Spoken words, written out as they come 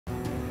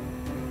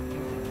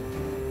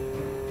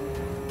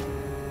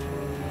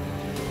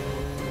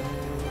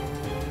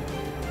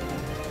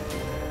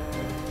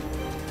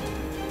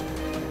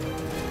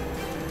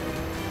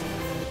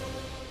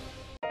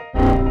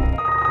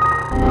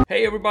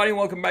Hey everybody,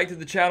 welcome back to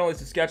the channel. It's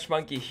the Sketch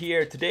Monkey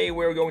here. Today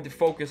we're going to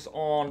focus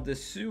on the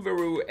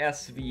Subaru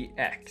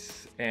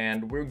SVX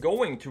and we're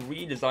going to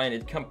redesign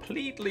it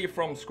completely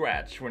from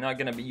scratch. We're not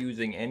going to be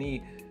using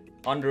any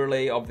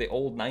underlay of the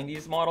old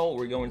 90s model.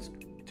 We're going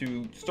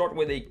to start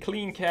with a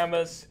clean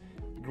canvas,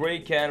 gray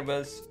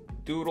canvas,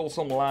 doodle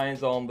some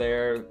lines on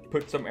there,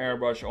 put some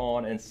airbrush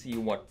on and see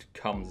what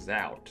comes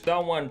out.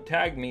 Someone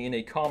tagged me in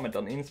a comment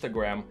on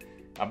Instagram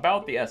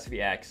about the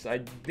SVX. I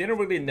didn't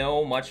really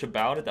know much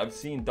about it. I've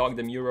seen Doug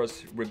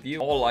DeMuro's review.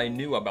 All I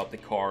knew about the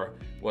car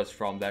was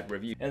from that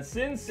review. And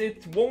since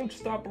it won't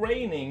stop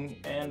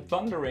raining and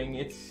thundering,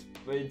 it's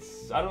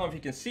I don't know if you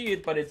can see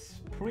it, but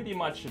it's pretty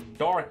much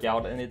dark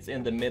out and it's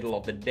in the middle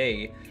of the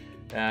day.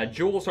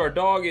 Jules, our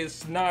dog,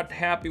 is not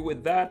happy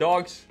with that.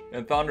 Dogs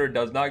and thunder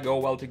does not go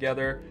well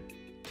together.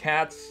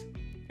 Cats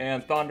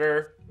and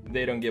thunder,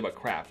 they don't give a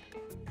crap.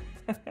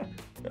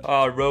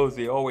 Oh,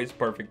 Rosie, always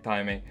perfect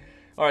timing.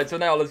 Alright, so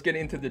now let's get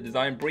into the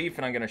design brief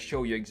and I'm going to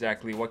show you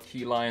exactly what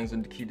key lines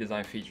and key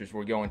design features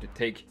we're going to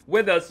take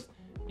with us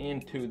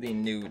into the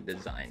new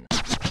design.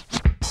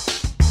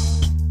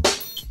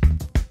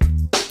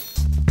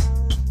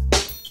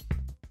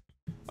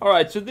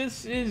 Alright, so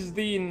this is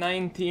the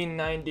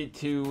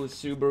 1992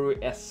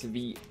 Subaru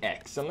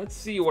SVX, and let's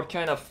see what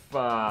kind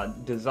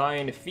of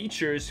design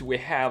features we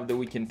have that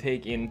we can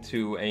take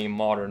into a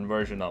modern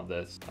version of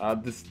this.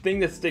 This thing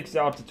that sticks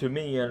out to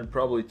me and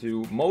probably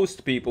to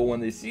most people when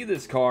they see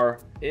this car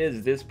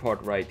is this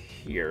part right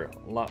here.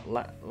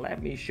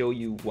 Let me show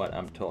you what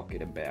I'm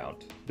talking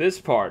about. This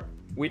part.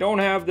 We don't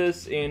have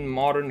this in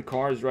modern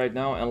cars right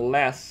now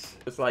unless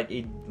it's like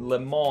a Le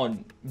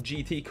Mans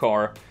GT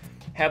car.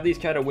 Have these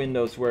kind of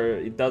windows where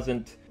it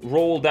doesn't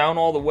roll down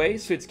all the way,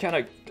 so it's kind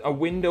of a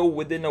window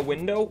within a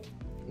window,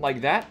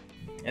 like that.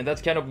 And that's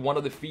kind of one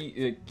of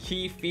the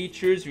key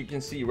features you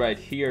can see right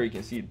here. You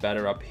can see it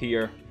better up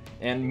here.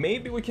 And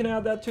maybe we can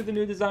add that to the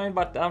new design,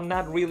 but I'm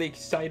not really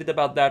excited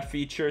about that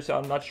feature, so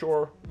I'm not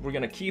sure if we're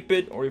gonna keep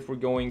it or if we're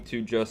going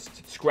to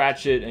just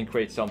scratch it and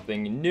create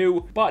something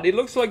new. But it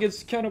looks like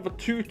it's kind of a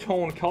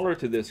two-tone color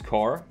to this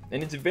car,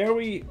 and it's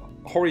very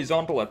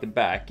horizontal at the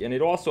back, and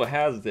it also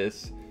has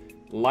this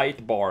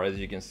light bar, as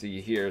you can see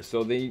here.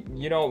 So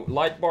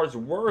light bars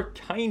were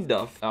kind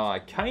of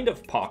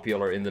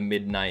popular in the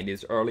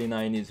mid-90s, early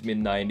 90s,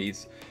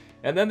 mid-90s,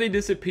 and then they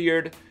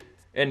disappeared.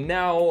 And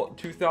now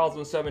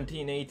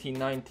 2017, 18,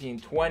 19,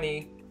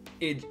 20,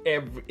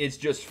 it's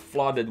just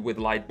flooded with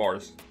light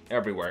bars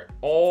everywhere.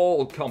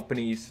 All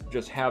companies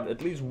just have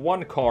at least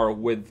one car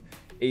with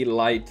a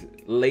light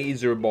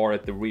laser bar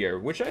at the rear,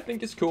 which I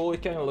think is cool.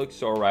 It kind of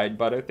looks alright,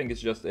 but I think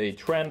it's just a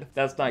trend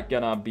that's not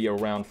gonna be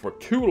around for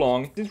too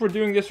long. Since we're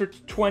doing this for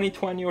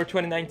 2020 or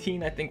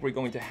 2019, I think we're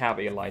going to have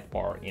a light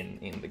bar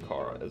in the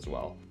car as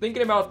well.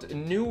 Thinking about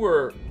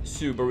newer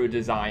Subaru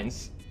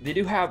designs, they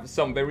do have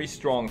some very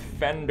strong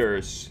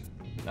fenders.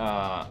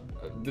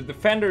 The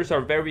fenders are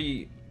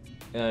very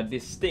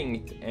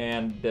distinct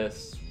and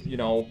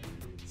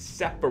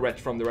separate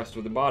from the rest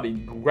of the body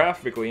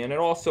graphically, and it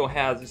also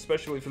has,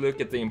 especially if you look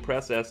at the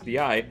Impreza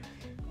SDI,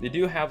 they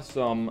do have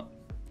some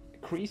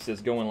creases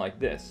going like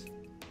this.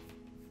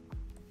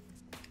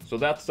 So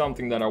that's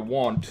something that I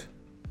want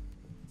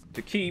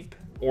to keep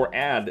or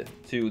add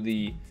to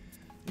the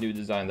new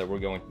design that we're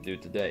going to do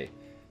today.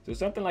 So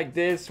something like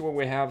this, where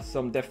we have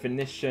some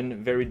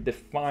definition, very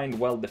defined,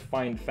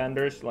 well-defined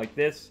fenders like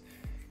this.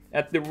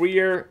 At the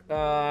rear,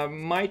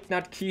 might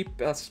not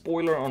keep a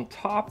spoiler on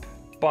top,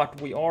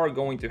 but we are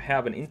going to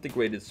have an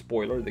integrated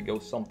spoiler that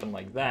goes something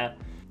like that.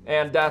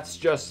 And that's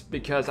just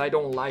because I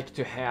don't like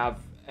to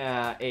have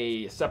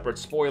a separate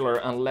spoiler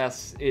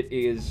unless it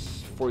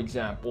is, for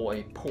example,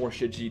 a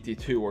Porsche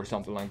GT2 or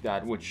something like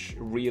that, which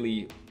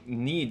really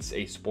needs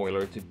a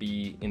spoiler to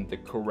be in the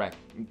correct,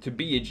 to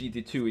be a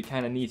GT2, it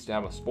kind of needs to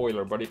have a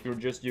spoiler. But if you're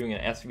just doing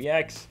an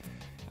SVX,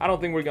 I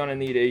don't think we're gonna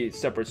need a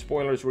separate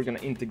spoilers. We're gonna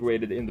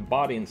integrate it in the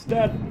body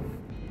instead.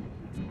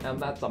 And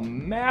that's a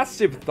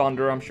massive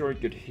thunder, I'm sure you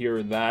could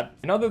hear that.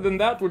 And other than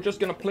that, we're just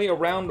gonna play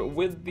around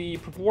with the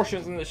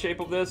proportions and the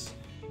shape of this.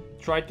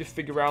 Try to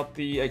figure out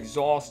the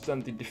exhaust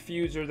and the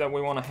diffuser that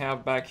we want to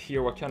have back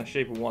here, what kind of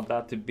shape we want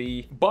that to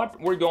be. But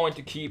we're going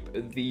to keep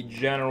the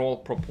general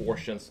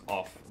proportions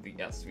of the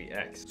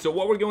SVX. So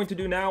what we're going to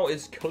do now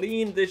is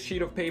clean this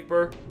sheet of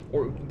paper,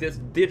 or this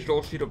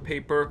digital sheet of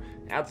paper,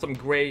 add some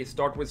gray,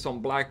 start with some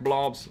black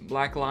blobs,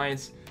 black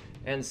lines,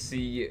 and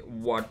see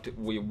what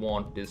we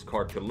want this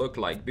car to look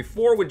like.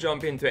 Before we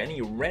jump into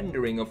any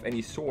rendering of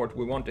any sort,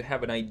 we want to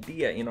have an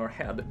idea in our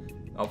head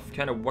of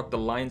kind of what the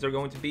lines are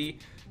going to be,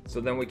 so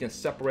then we can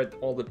separate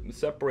all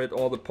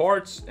the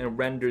parts and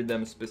render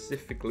them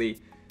specifically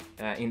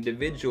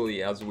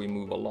individually as we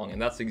move along.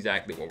 And that's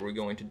exactly what we're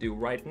going to do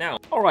right now.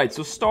 Alright,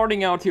 so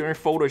starting out here in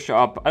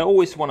Photoshop, I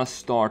always want to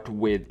start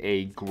with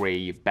a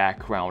gray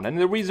background, and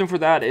the reason for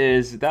that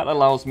is that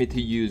allows me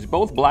to use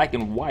both black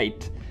and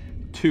white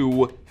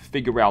to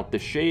figure out the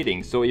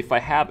shading. So if I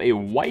have a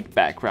white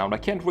background, I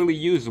can't really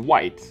use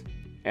white.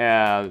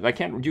 I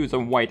can't use a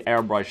white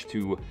airbrush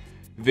to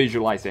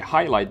visualize a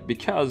highlight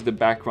because the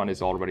background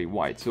is already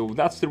white. So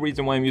that's the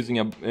reason why I'm using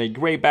a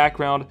gray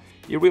background.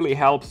 It really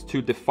helps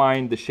to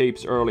define the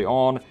shapes early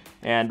on,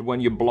 and when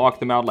you block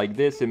them out like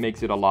this, it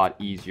makes it a lot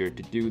easier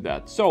to do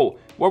that. So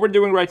what we're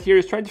doing right here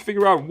is trying to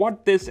figure out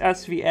what this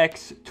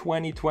SVX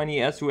 2020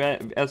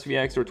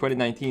 SVX or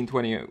 2019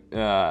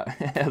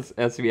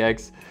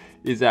 SVX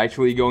is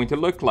actually going to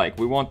look like.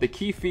 We want the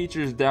key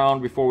features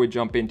down before we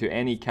jump into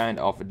any kind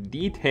of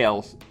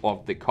details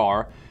of the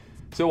car.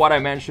 So what I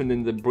mentioned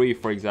in the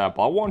brief, for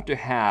example, I want to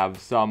have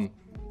some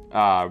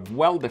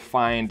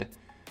well-defined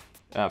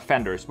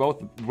fenders,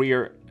 both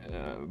rear,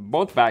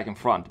 both back and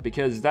front,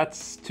 because that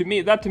to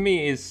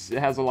me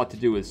has a lot to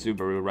do with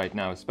Subaru right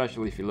now,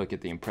 especially if you look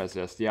at the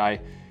Impreza STI.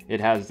 It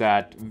has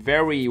that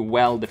very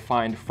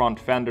well-defined front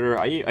fender.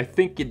 I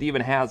think it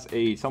even has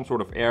some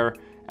sort of air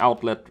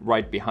outlet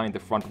right behind the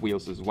front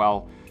wheels as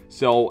well.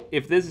 So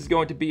if this is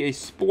going to be a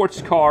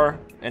sports car,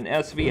 an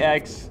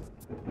SVX,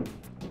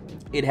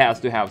 it has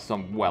to have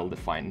some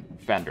well-defined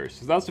fenders.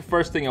 So that's the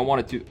first thing I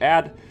wanted to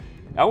add.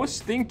 I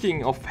was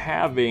thinking of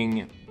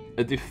having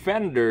the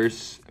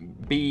fenders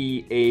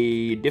be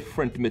a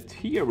different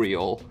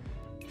material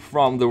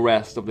from the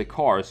rest of the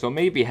car. So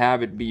maybe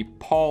have it be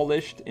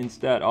polished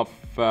instead of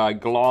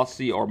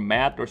glossy or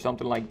matte or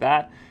something like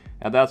that.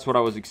 And that's what I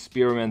was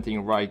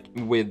experimenting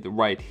with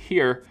right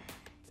here.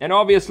 And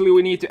obviously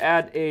we need to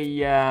add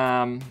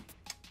a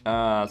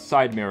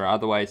side mirror,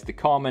 otherwise the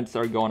comments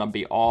are gonna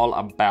be all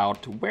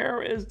about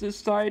where is the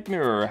side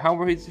mirror,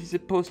 how is he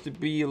supposed to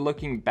be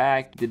looking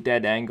back, the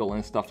dead angle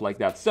and stuff like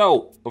that.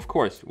 So of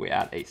course we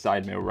add a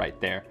side mirror right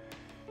there,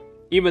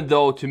 even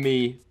though to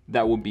me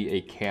that would be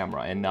a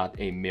camera and not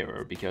a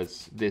mirror,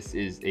 because this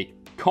is a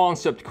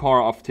concept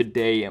car of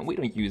today and we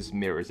don't use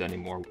mirrors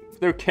anymore.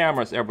 There are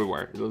cameras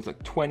everywhere. There's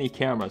like 20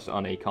 cameras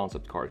on a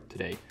concept car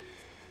today.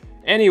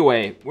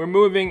 Anyway, we're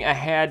moving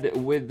ahead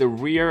with the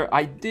rear.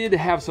 I did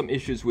have some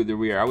issues with the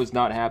rear. I was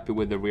not happy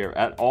with the rear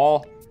at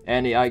all.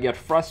 And I got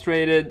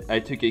frustrated. I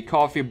took a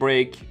coffee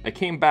break. I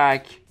came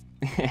back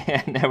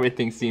and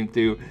everything seemed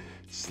to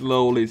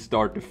slowly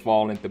start to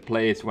fall into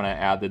place when I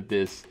added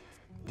this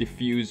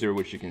diffuser,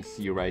 which you can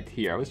see right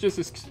here. I was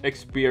just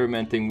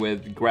experimenting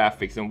with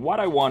graphics and what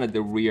I wanted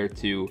the rear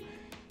to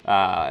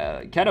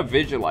kind of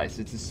visualize.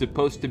 It's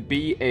supposed to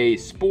be a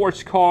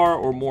sports car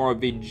or more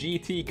of a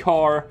GT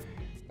car.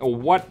 Or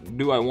what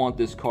do I want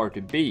this car to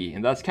be?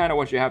 And that's kind of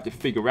what you have to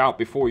figure out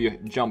before you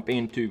jump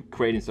into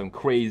creating some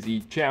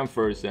crazy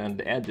chamfers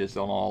and edges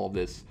on all of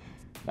this,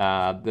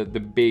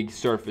 the big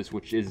surface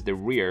which is the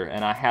rear.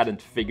 And I hadn't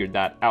figured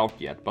that out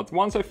yet. But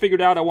once I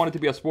figured out I wanted to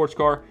be a sports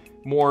car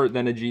more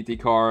than a GT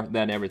car,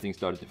 then everything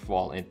started to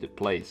fall into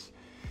place.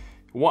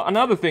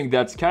 Another thing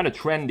that's kind of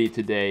trendy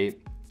today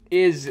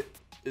is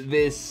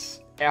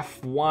this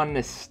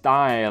F1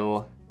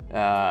 style.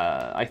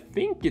 I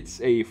think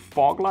it's a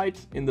fog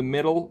light in the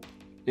middle,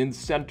 in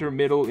center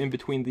middle, in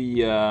between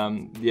the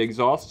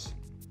exhausts.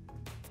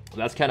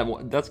 That's kind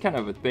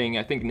of a thing.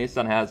 I think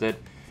Nissan has it.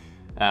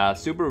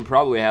 Subaru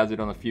probably has it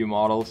on a few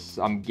models.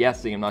 I'm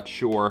guessing. I'm not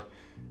sure.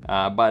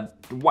 But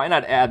why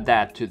not add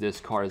that to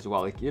this car as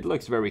well? It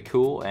looks very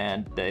cool,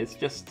 and it's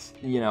just,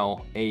 you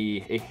know,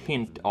 a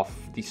hint of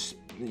this.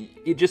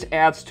 It just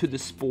adds to the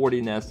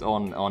sportiness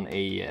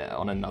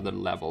on another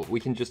level. We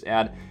can just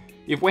add.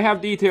 If we have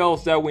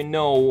details that we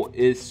know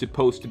is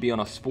supposed to be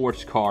on a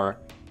sports car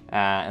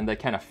and that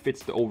kind of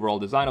fits the overall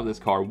design of this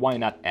car, why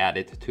not add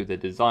it to the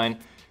design?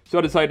 So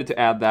I decided to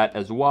add that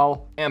as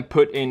well and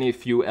put in a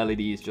few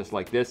LEDs just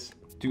like this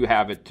to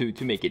have it to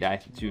make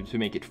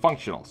it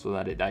functional, so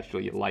that it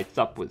actually lights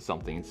up with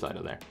something inside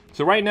of there.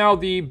 So right now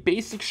the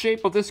basic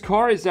shape of this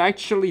car is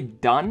actually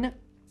done,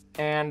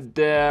 and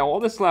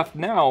all that's left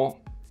now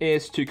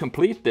is to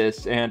complete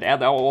this and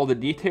add all the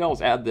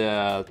details, add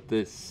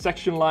the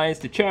section lines,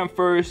 the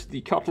chamfers, the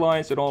cut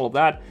lines and all of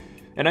that.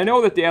 And I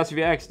know that the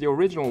SVX, the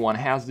original one,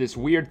 has this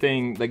weird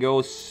thing that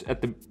goes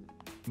at the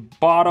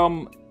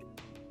bottom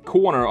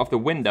corner of the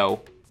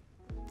window.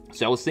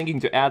 So I was thinking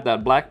to add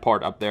that black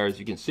part up there, as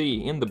you can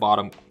see, in the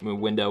bottom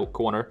window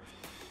corner,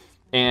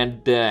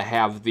 and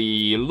have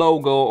the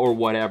logo or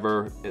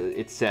whatever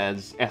it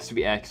says,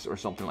 SVX or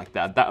something like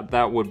that.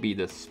 That would be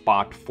the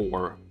spot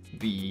for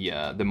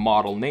the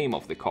model name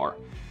of the car.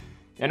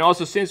 And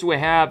also, since we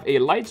have a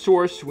light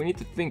source, we need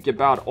to think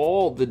about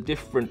all the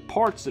different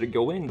parts that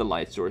go in the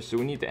light source. So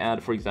we need to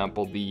add, for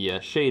example, the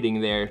shading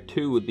there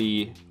to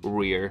the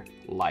rear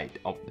light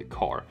of the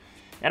car.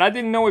 And I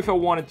didn't know if I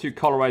wanted to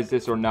colorize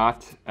this or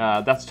not.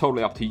 That's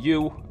totally up to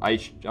you. I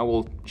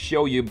will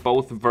show you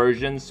both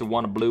versions,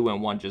 one blue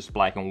and one just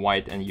black and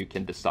white, and you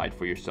can decide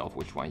for yourself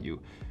which one you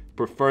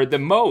prefer the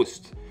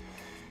most.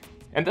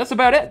 And that's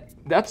about it.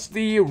 That's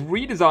the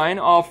redesign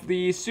of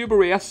the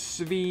Subaru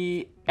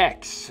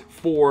SVX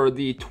for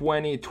the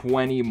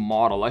 2020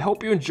 model. I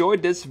hope you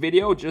enjoyed this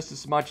video just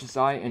as much as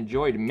I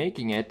enjoyed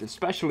making it,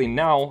 especially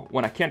now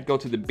when I can't go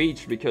to the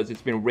beach because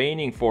it's been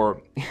raining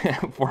for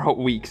a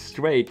week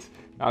straight.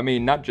 I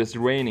mean, not just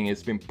raining,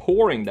 it's been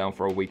pouring down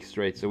for a week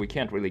straight, so we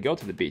can't really go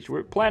to the beach.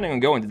 We're planning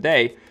on going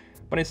today,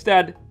 but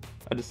instead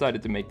I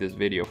decided to make this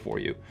video for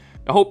you.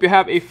 I hope you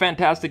have a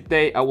fantastic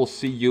day. I will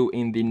see you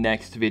in the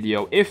next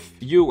video. If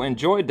you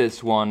enjoyed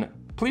this one,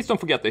 please don't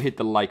forget to hit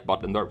the like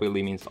button. That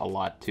really means a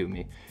lot to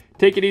me.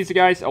 Take it easy,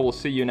 guys. I will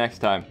see you next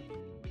time.